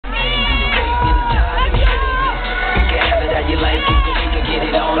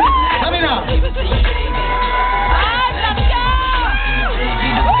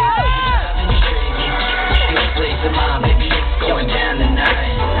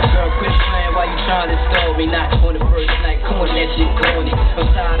first night, come on, that shit corny. I'm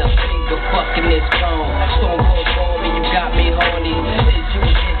tired of finger fucking this phone. Stone Cold for me, you got me horny. Is you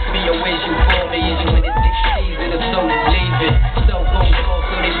against me or is you for me? Is you in the dick season or so you leaving? Cell phone calls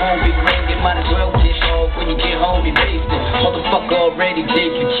so they won't be ringing. Might as well get off when you get home, be basting. Motherfucker already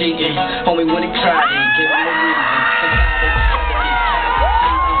think you cheating. Homie, when he tried it, give him a reason.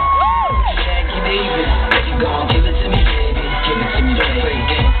 You gon' give it to me, baby. Give it to me, baby.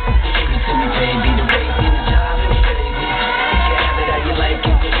 Give it to me, baby. The way in the job is crazy. You can have it how you like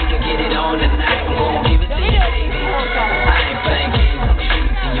it, but we can get it on tonight. I'm gon' give it to you, baby. I ain't playing games, I'ma give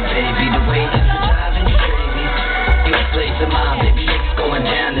it to you, baby. The way in the job is crazy. You a place of mine, baby. It's going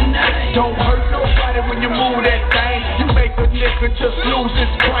down tonight. Don't hurt nobody when you move that thing. You make a nigga just lose his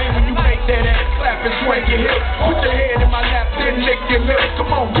brain when you make that ass clap and swing your hip. Put your head in my lap, then lick your lips.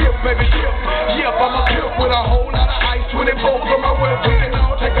 Come on, dip, baby, dip. Yep, I'm a pimp with a whole lot of ice. 24 from my whip, we can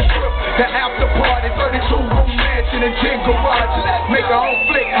all take a trip. The after party, 32-room mansion and 10 garages. Make our own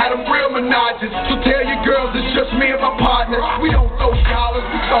flick, had them real menages. So tell your girls it's just me and my partner. We don't throw dollars,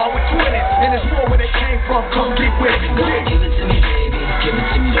 we start with 20. And it's more where they came from, come get with me. Go on, give it to me, baby. Give it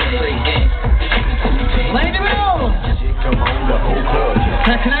to me, baby. Play games. Give it to me, baby. Lady Bill! Come on, the whole club.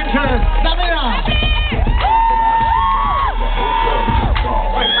 Second entrance, Sabina!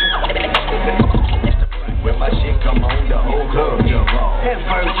 When my shit come on, the whole club jump on. When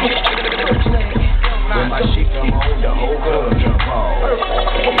my shit come on, the whole club jump on.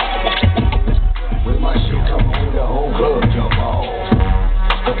 When my shit come on, the whole club jump on.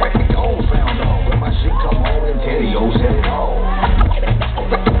 The gong sound on. When my shit come on, and Teddy-O set it on.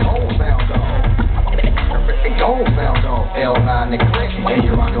 The gong sound on. The gong sound on. L9 and click, and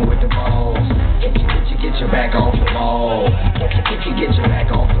you're rockin' with the balls. Get your back off the wall. Get your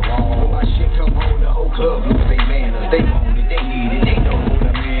back off the wall. When my shit come on, the whole club lose they manners. They want it, they need it, they know who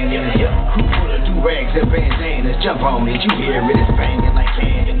the man is. Crew full of do-rags and bandanas. Jump on it, you hear it, it's banging like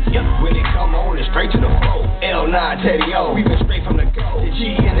cannons. When it come on, it's straight to the floor. L9, Teddy-O, we been straight from the go. The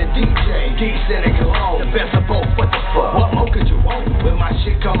G and the DJ, D said it cologne. The best of both, what the fuck? What more could you want? When my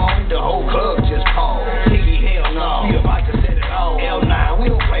shit come on, the whole club just pause. Nigga, hell no, we about to set it on. L9,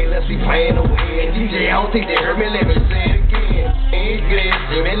 we don't play unless we playing to win. DJ, I don't think they heard me, let me say it again. English,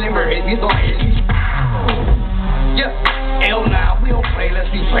 remember it, we don't hit you. Yeah, L9, we don't play unless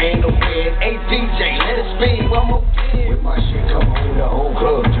we playing to win. Hey, DJ, let it spin one more time. When my shit come on, the whole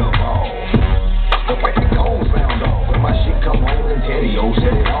club jump off. The gong sound off. When my shit come on, and Teddy-O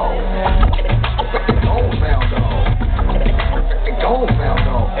set it off. The gong sound off. The gong sound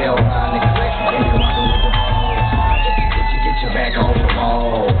off. L9 and click, and you're rockin' with the balls. Get your back off the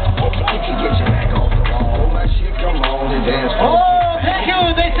wall. Get your back off the wall. When my shit come on, the dance floor. Oh, thank you,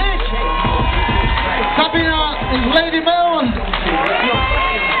 this is Sabina and Lady Melon.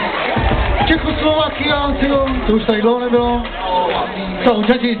 Czechoslovakia to już tak dlouho nebylo. So,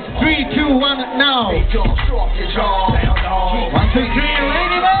 judges, 3, 2, 1, now. 1, 2, 3,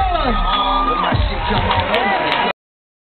 Lady Melon.